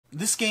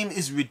This game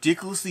is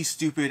ridiculously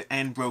stupid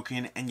and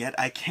broken, and yet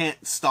I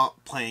can't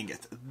stop playing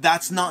it.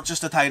 That's not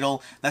just a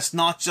title, that's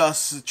not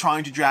just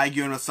trying to drag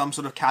you in with some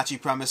sort of catchy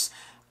premise.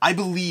 I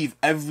believe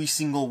every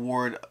single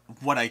word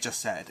of what I just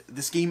said.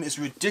 This game is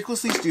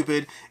ridiculously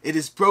stupid, it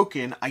is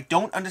broken, I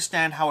don't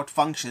understand how it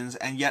functions,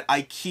 and yet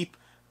I keep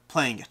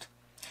playing it.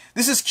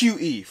 This is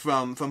QE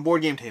from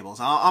Board Game Tables.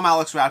 I'm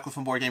Alex Radcliffe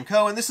from Board Game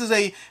Co., and this is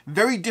a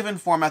very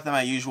different format than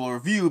my usual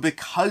review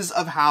because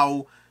of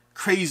how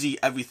crazy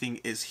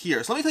everything is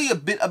here. So let me tell you a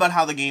bit about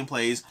how the game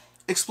plays,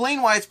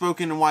 explain why it's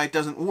broken and why it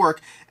doesn't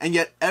work, and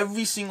yet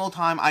every single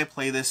time I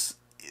play this,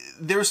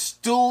 there's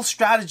still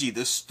strategy,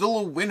 there's still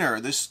a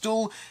winner, there's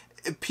still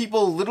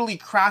people literally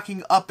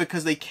cracking up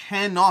because they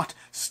cannot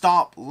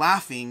stop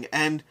laughing,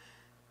 and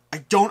I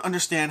don't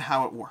understand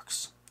how it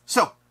works.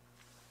 So,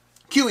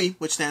 QE,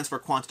 which stands for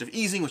quantitative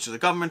easing, which is a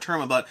government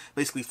term about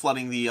basically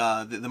flooding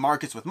the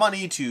markets with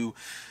money to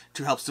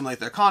help stimulate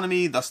the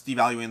economy, thus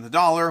devaluing the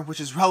dollar, which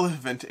is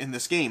relevant in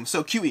this game.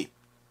 So QE.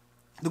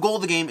 The goal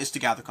of the game is to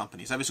gather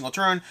companies. Every single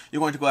turn,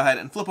 you're going to go ahead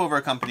and flip over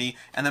a company,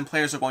 and then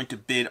players are going to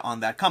bid on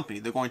that company.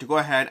 They're going to go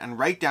ahead and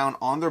write down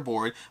on their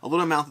board a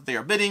little amount that they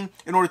are bidding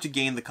in order to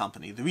gain the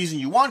company. The reason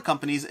you want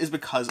companies is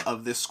because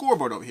of this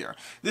scoreboard over here.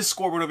 This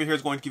scoreboard over here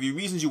is going to give you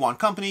reasons you want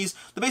companies.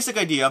 The basic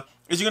idea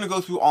is you're going to go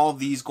through all of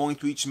these, going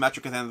through each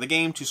metric at the end of the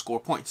game to score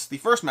points. The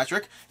first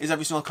metric is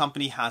every single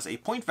company has a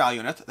point value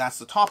in it. That's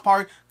the top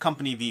part,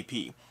 company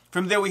VP.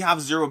 From there we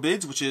have 0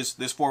 bids, which is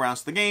there's 4 rounds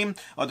to the game.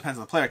 It depends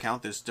on the player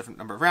count, there's a different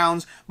number of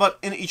rounds. But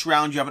in each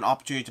round you have an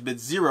opportunity to bid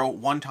 0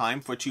 one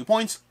time for 2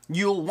 points.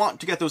 You'll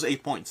want to get those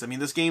 8 points. I mean,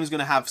 this game is going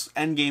to have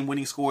endgame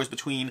winning scores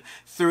between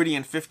 30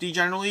 and 50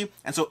 generally,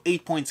 and so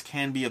 8 points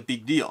can be a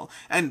big deal.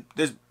 And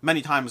there's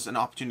many times and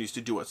opportunities to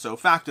do it, so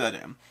factor that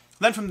in.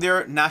 Then from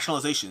there,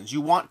 nationalizations.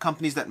 You want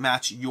companies that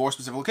match your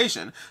specific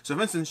location. So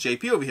for instance,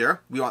 JP over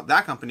here, we want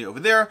that company over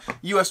there.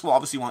 US will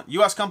obviously want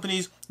US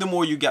companies. The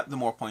more you get, the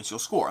more points you'll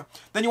score.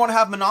 Then you want to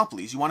have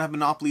monopolies. You want to have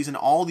monopolies in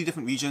all the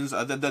different regions,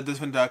 the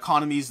different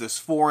economies. There's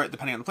 4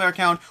 depending on the player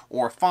count,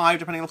 or 5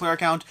 depending on the player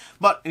count.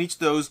 But in each of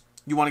those,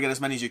 you want to get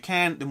as many as you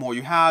can. The more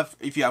you have,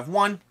 if you have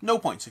 1, no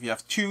points. If you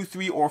have 2,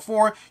 3, or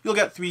 4, you'll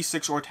get 3,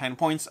 6, or 10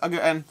 points.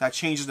 Again, that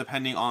changes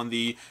depending on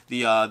the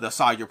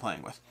side you're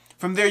playing with.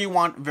 From there, you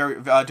want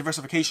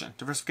diversification.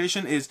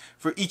 Diversification is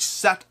for each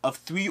set of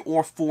 3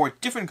 or 4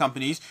 different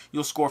companies,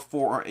 you'll score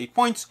 4 or 8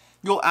 points.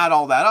 You'll add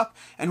all that up,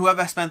 and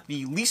whoever spent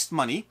the least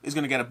money is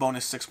going to get a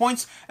bonus 6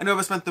 points, and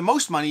whoever spent the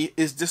most money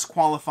is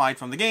disqualified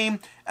from the game,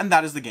 and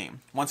that is the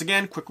game. Once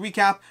again, quick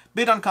recap,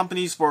 bid on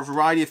companies for a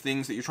variety of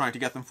things that you're trying to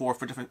get them for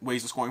different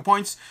ways of scoring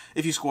points.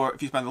 If you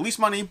spend the least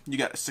money, you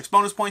get 6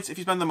 bonus points. If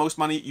you spend the most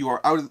money, you are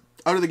out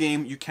of the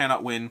game. You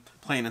cannot win,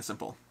 plain and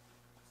simple.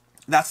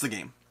 That's the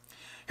game.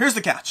 Here's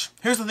the catch.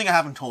 Here's the thing I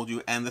haven't told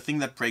you, and the thing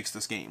that breaks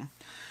this game.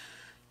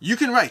 You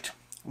can write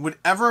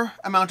whatever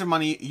amount of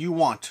money you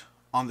want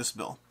on this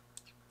bill.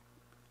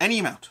 Any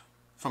amount.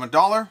 From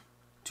 $1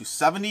 to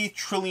 $70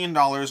 trillion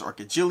or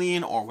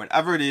gajillion or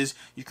whatever it is,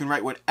 you can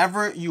write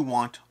whatever you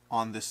want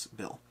on this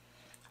bill.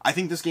 I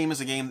think this game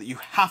is a game that you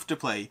have to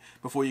play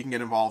before you can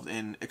get involved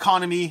in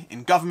economy,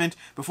 in government,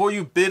 before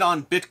you bid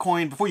on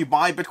Bitcoin, before you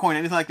buy Bitcoin,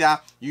 anything like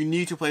that. You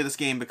need to play this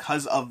game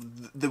because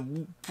of the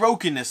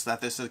brokenness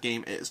that this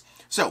game is.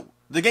 So,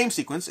 the game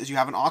sequence is you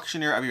have an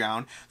auctioneer every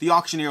round. The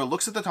auctioneer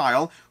looks at the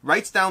tile,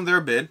 writes down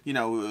their bid, you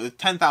know,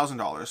 $10,000,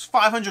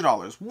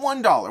 $500,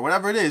 $1,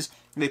 whatever it is,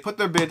 and they put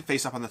their bid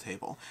face up on the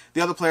table.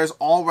 The other players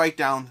all write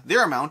down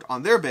their amount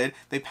on their bid.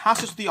 They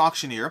pass it to the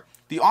auctioneer.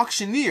 The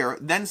auctioneer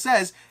then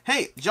says,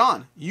 hey,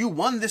 John, you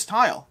won this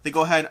tile. They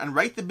go ahead and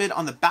write the bid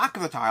on the back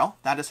of the tile.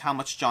 That is how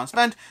much John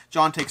spent.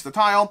 John takes the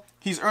tile.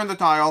 He's earned the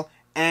tile.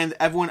 And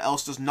everyone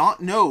else does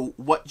not know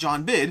what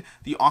John bid.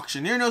 The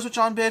auctioneer knows what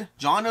John bid.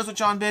 John knows what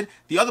John bid.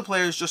 The other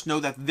players just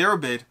know that their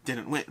bid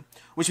didn't win.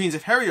 Which means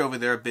if Harry over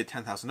there bid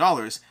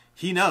 $10,000,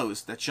 he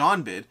knows that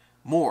John bid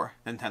more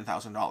than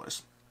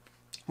 $10,000.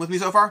 With me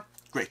so far?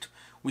 Great.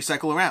 We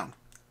cycle around,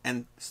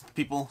 and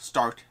people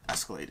start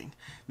escalating.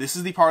 This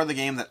is the part of the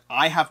game that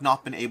I have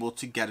not been able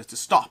to get it to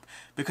stop.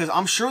 Because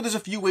I'm sure there's a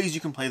few ways you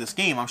can play this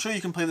game. I'm sure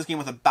you can play this game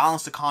with a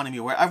balanced economy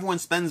where everyone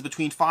spends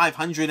between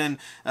 $500 and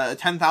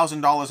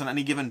 $10,000 on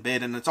any given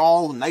bid, and it's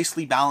all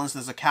nicely balanced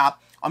as a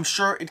cap. I'm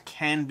sure it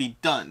can be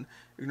done.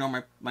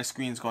 Ignore my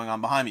screen's going on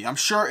behind me. I'm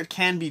sure it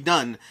can be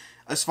done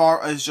as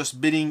far as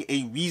just bidding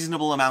a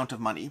reasonable amount of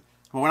money.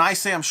 But when I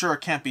say I'm sure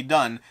it can't be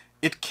done,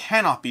 it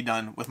cannot be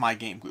done with my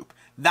game group.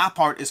 That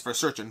part is for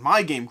certain.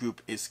 My game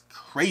group is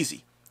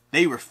crazy.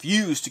 They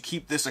refuse to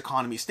keep this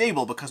economy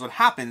stable because what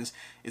happens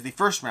is the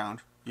first round,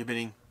 you're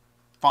bidding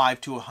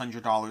 $5 to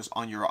 $100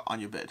 on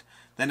your bid.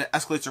 Then it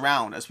escalates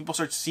around as people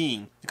start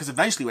seeing, because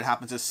eventually what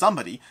happens is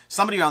somebody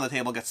around the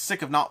table gets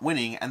sick of not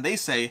winning and they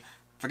say,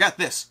 forget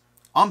this,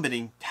 I'm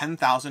bidding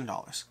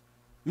 $10,000.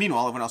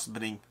 Meanwhile, everyone else is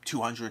bidding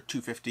 $200,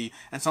 $250,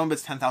 and someone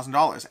bids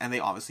 $10,000 and they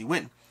obviously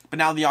win. But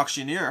now the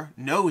auctioneer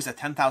knows that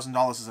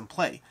 $10,000 is in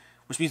play,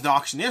 which means the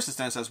auctioneer sits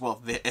there and says, well,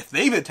 if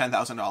they bid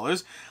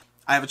 $10,000,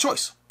 I have a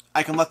choice.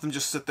 I can let them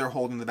just sit there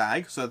holding the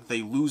bag so that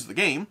they lose the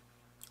game,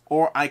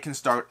 or I can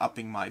start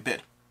upping my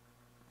bid.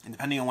 And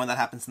depending on when that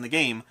happens in the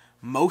game,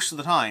 most of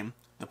the time,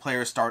 the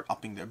players start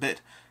upping their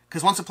bid.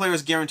 Because once a player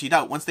is guaranteed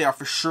out, once they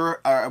for sure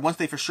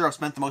have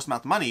spent the most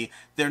amount of money,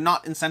 they're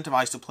not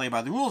incentivized to play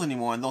by the rules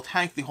anymore, and they'll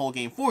tank the whole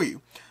game for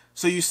you.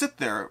 So you sit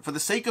there, for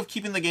the sake of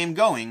keeping the game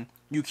going,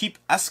 you keep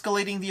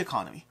escalating the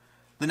economy.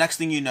 The next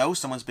thing you know,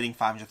 someone's bidding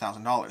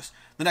 $500,000.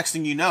 The next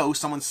thing you know,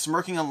 someone's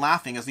smirking and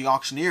laughing as the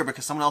auctioneer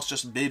because someone else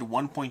just bid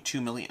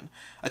 $1.2 million.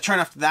 A turn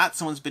after that,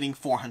 someone's bidding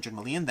 $400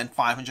 million, then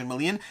 $500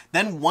 million,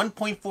 then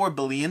 $1.4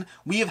 billion.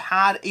 We have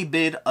had a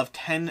bid of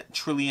 $10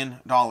 trillion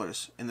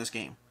in this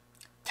game.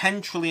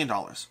 $10 trillion.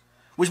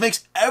 Which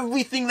makes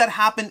everything that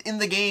happened in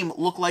the game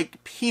look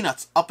like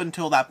peanuts up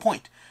until that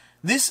point.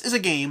 This is a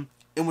game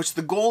in which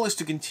the goal is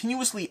to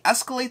continuously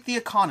escalate the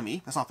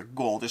economy. That's not the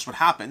goal, just what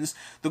happens.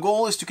 The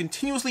goal is to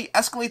continuously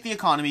escalate the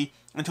economy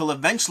until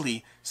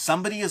eventually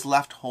somebody is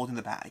left holding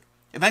the bag.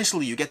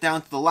 Eventually you get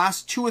down to the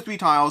last 2 or 3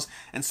 tiles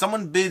and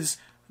someone bids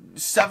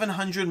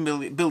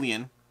 $700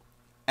 billion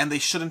and they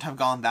shouldn't have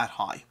gone that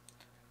high.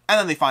 And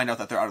then they find out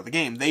that they're out of the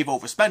game. They've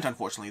overspent,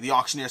 unfortunately. The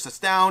auctioneer sits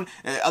down,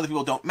 other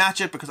people don't match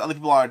it because other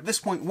people are at this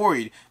point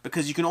worried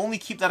because you can only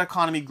keep that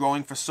economy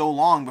growing for so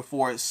long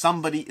before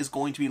somebody is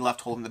going to be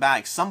left holding the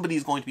bag. Somebody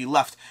is going to be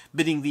left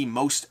bidding the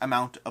most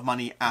amount of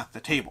money at the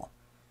table.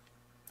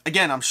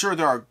 Again, I'm sure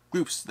there are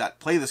groups that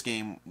play this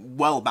game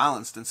well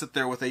balanced and sit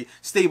there with a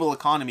stable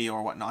economy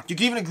or whatnot. You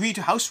can even agree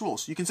to house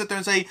rules. You can sit there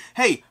and say,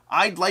 hey,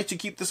 I'd like to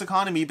keep this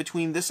economy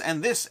between this,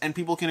 and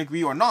people can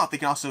agree or not. They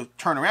can also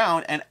turn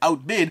around and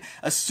outbid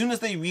as soon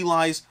as they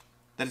realize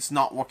that it's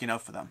not working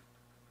out for them.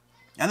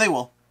 And they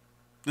will.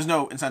 There's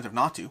no incentive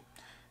not to.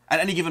 At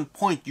any given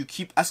point, you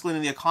keep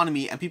escalating the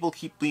economy and people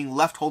keep being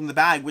left holding the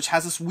bag, which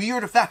has this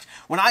weird effect.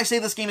 When I say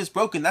this game is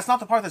broken, that's not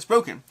the part that's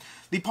broken.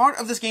 The part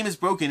of this game is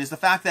broken is the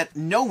fact that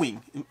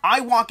knowing, I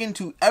walk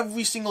into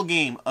every single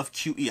game of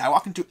QE, I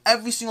walk into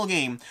every single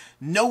game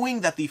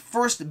knowing that the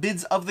first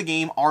bids of the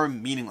game are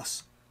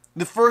meaningless.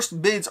 The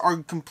first bids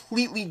are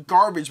completely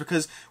garbage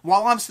because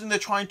while I'm sitting there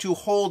trying to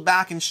hold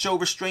back and show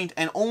restraint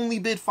and only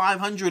bid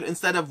 $500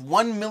 instead of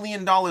 $1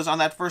 million on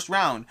that first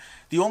round,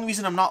 the only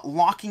reason I'm not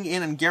locking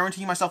in and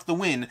guaranteeing myself the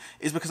win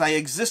is because I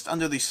exist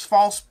under this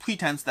false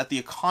pretense that the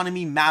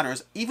economy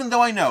matters, even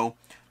though I know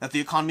that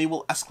the economy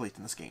will escalate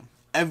in this game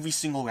every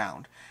single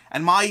round.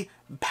 And my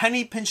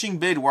penny pinching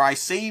bid where I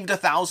saved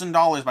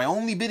 $1,000 by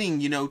only bidding,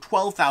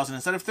 $12,000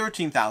 instead of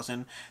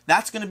 $13,000,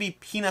 that's going to be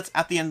peanuts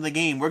at the end of the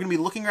game. We're going to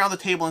be looking around the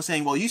table and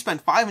saying, well, you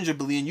spent $500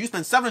 billion, you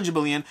spent $700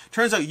 billion,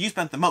 turns out you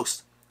spent the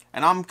most.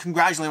 And I'm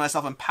congratulating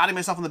myself and patting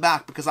myself on the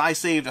back because I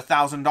saved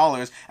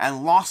 $1,000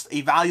 and lost a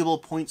valuable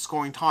point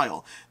scoring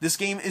tile. This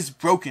game is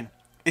broken.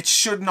 It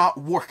should not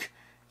work.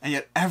 And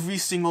yet every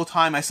single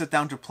time I sit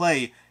down to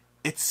play,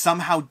 it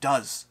somehow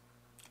does.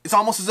 It's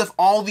almost as if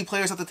all the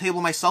players at the table,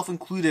 myself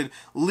included,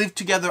 live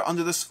together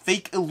under this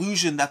fake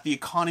illusion that the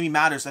economy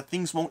matters, that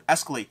things won't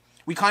escalate.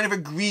 We kind of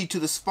agree to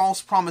this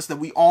false promise that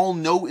we all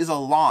know is a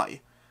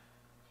lie.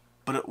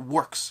 But it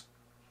works.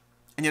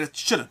 And yet it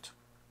shouldn't.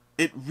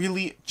 It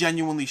really,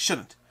 genuinely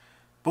shouldn't.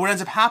 But what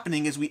ends up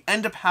happening is we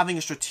end up having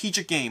a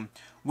strategic game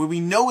where we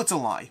know it's a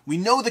lie. We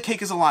know the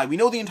cake is a lie. We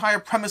know the entire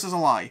premise is a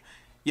lie.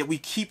 Yet we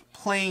keep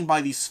playing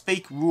by these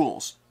fake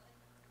rules,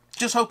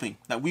 just hoping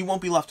that we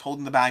won't be left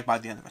holding the bag by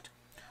the end of it.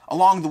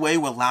 Along the way,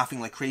 we're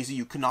laughing like crazy.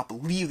 You could not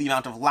believe the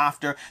amount of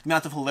laughter, the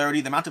amount of hilarity,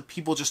 the amount of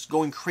people just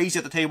going crazy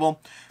at the table.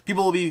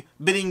 People will be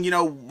bidding,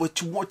 with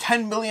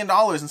 $10 million,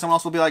 and someone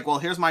else will be like, well,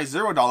 here's my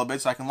 $0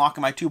 bid so I can lock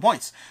in my 2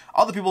 points.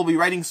 Other people will be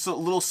writing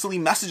little silly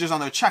messages on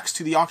their checks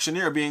to the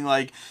auctioneer being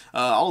like,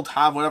 I'll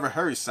have whatever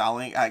Harry's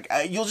selling.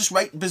 You'll just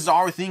write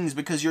bizarre things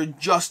because you're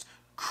just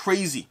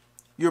crazy.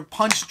 You're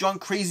punch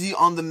drunk crazy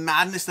on the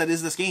madness that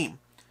is this game.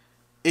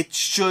 It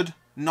should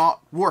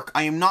not work.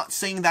 I am not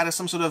saying that as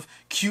some sort of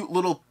cute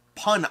little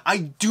pun. I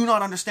do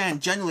not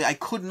understand. Genuinely, I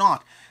could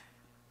not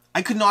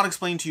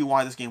explain to you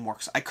why this game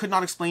works. I could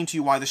not explain to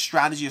you why the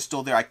strategy is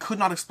still there. I could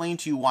not explain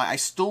to you why I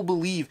still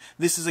believe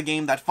this is a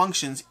game that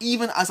functions,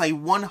 even as I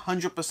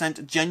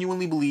 100%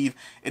 genuinely believe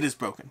it is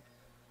broken.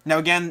 Now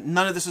again,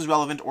 none of this is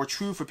relevant or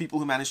true for people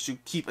who manage to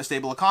keep a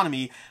stable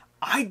economy.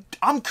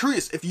 I'm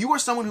curious, if you are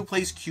someone who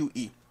plays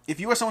QE, if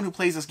you are someone who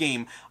plays this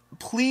game,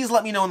 please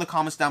let me know in the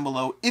comments down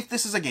below if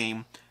this is a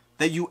game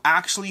that you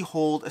actually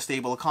hold a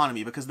stable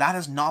economy, because that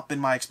has not been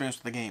my experience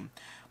with the game.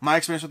 My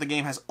experience with the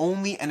game has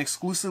only and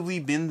exclusively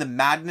been the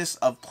madness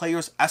of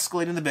players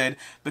escalating the bid,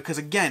 because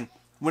again,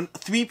 when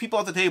 3 people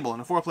at the table,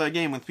 in a 4-player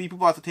game, when 3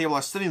 people at the table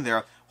are sitting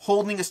there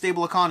holding a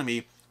stable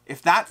economy,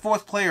 if that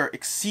 4th player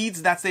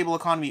exceeds that stable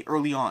economy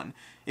early on,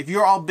 if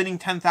you're all bidding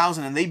 $10,000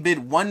 and they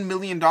bid $1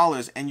 million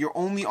and you're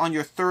only on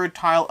your 3rd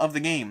tile of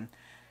the game,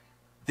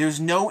 there's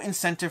no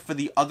incentive for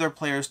the other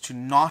players to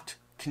not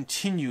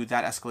continue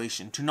that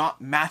escalation, to not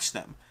match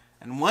them.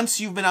 And once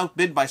you've been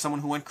outbid by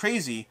someone who went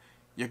crazy,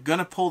 you're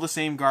gonna pull the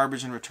same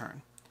garbage in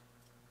return.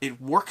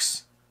 It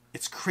works.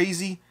 It's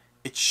crazy.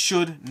 It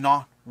should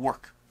not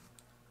work.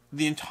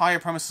 The entire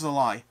premise is a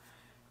lie.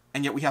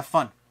 And yet we have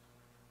fun.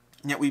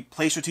 And yet we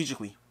play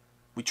strategically.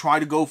 We try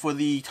to go for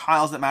the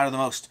tiles that matter the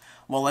most,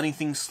 while letting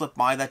things slip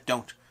by that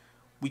don't.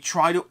 We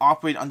try to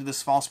operate under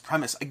this false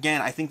premise.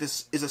 Again, I think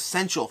this is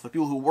essential for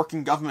people who work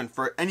in government,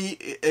 for any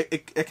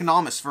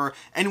economists, for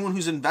anyone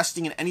who's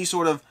investing in any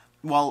sort of,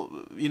 well,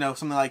 you know,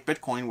 something like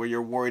Bitcoin, where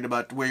you're worried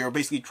about, where you're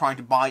basically trying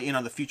to buy in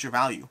on the future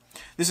value.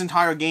 This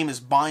entire game is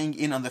buying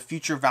in on the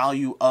future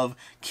value of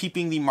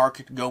keeping the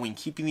market going,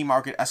 keeping the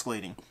market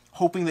escalating,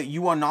 hoping that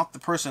you are not the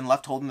person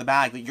left holding the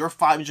bag, that your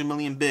 500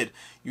 million bid,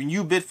 when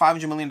you bid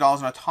 $500 million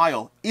on a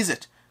tile, is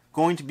it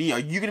going to be, are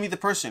you going to be the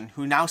person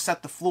who now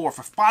set the floor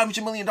for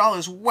 $500 million?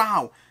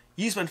 Wow,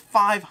 you spent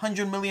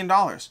 $500 million.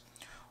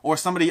 Or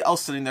somebody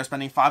else sitting there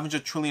spending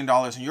 $500 trillion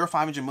and your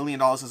 $500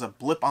 million is a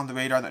blip on the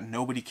radar that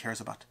nobody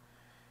cares about.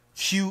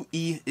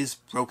 QE is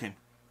broken.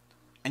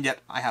 And yet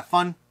I have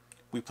fun,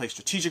 we play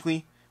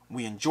strategically,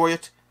 we enjoy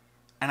it,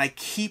 and I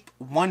keep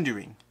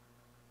wondering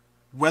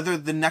whether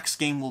the next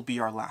game will be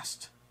our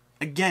last.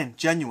 Again,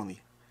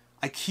 genuinely,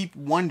 I keep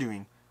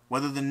wondering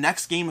whether the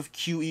next game of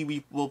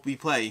QE we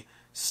play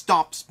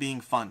stops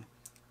being fun.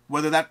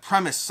 Whether that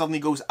premise suddenly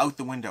goes out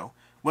the window.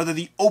 Whether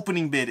the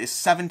opening bid is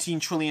 $17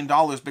 trillion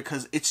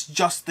because it's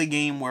just the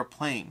game we're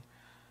playing.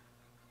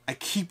 I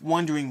keep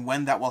wondering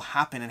when that will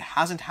happen. It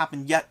hasn't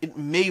happened yet. It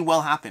may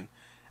well happen.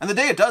 And the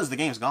day it does, the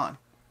game's gone.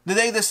 The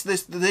day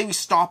the day we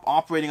stop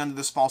operating under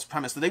this false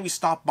premise, the day we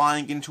stop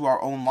buying into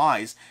our own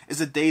lies, is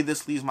the day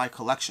this leaves my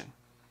collection.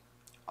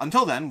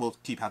 Until then, we'll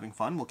keep having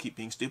fun, we'll keep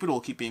being stupid, we'll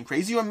keep being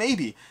crazy, or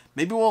maybe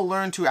we'll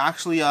learn to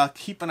actually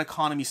keep an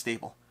economy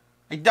stable.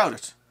 I doubt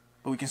it,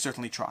 but we can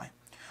certainly try.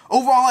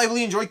 Overall, I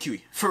really enjoyed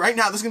QE. For right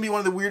now, this is going to be one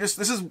of the weirdest.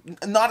 This is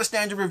not a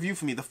standard review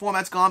for me. The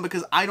format's gone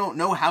because I don't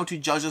know how to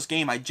judge this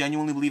game. I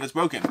genuinely believe it's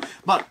broken.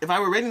 But if I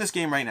were rating this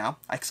game right now,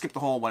 I skipped the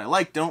whole what I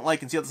like, don't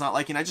like, and see what it's not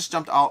liking. I just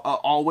jumped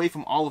all away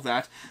from all of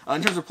that.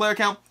 In terms of player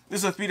count,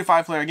 this is a 3 to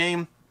 5 player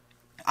game.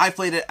 I've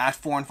played it at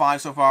 4 and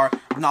 5 so far.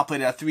 I've not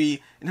played it at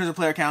 3. In terms of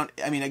player count,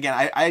 I mean, again,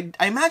 I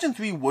imagine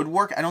 3 would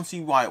work. I don't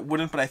see why it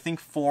wouldn't, but I think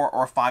 4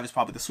 or 5 is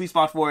probably the sweet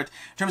spot for it.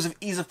 In terms of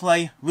ease of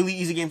play, really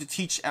easy game to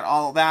teach and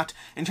all that.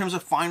 In terms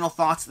of final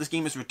thoughts, this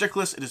game is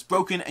ridiculous, it is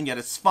broken, and yet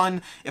it's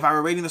fun. If I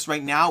were rating this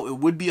right now, it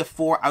would be a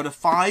 4 out of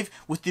 5,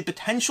 with the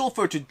potential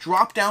for it to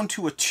drop down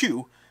to a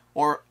 2,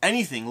 or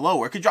anything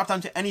lower. It could drop down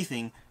to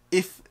anything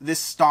if this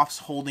stops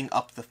holding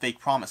up the fake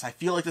promise. I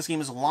feel like this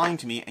game is lying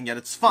to me, and yet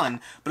it's fun,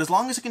 but as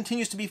long as it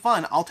continues to be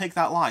fun, I'll take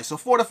that lie. So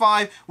 4 to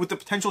 5, with the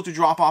potential to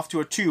drop off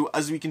to a 2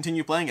 as we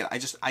continue playing it. I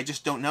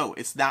just don't know.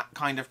 It's that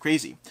kind of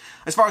crazy.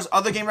 As far as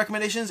other game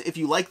recommendations, if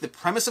you like the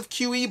premise of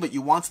QE, but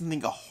you want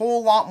something a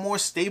whole lot more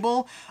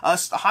stable,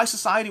 High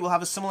Society will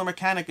have a similar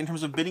mechanic in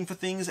terms of bidding for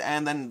things,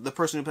 and then the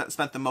person who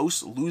spent the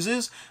most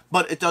loses,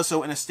 but it does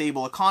so in a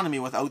stable economy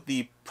without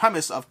the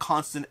premise of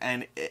constant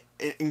and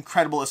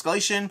incredible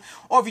escalation.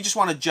 Or if you just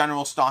want a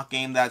general stock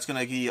game that's going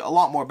to be a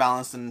lot more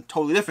balanced and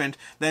totally different,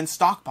 then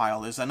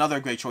Stockpile is another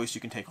great choice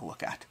you can take a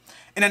look at.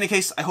 In any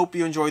case, I hope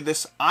you enjoyed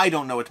this. I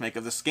don't know what to make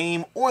of this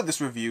game or this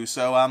review,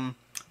 so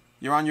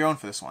you're on your own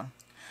for this one.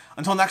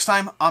 Until next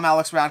time, I'm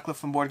Alex Radcliffe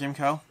from Board Game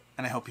Co.,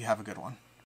 and I hope you have a good one.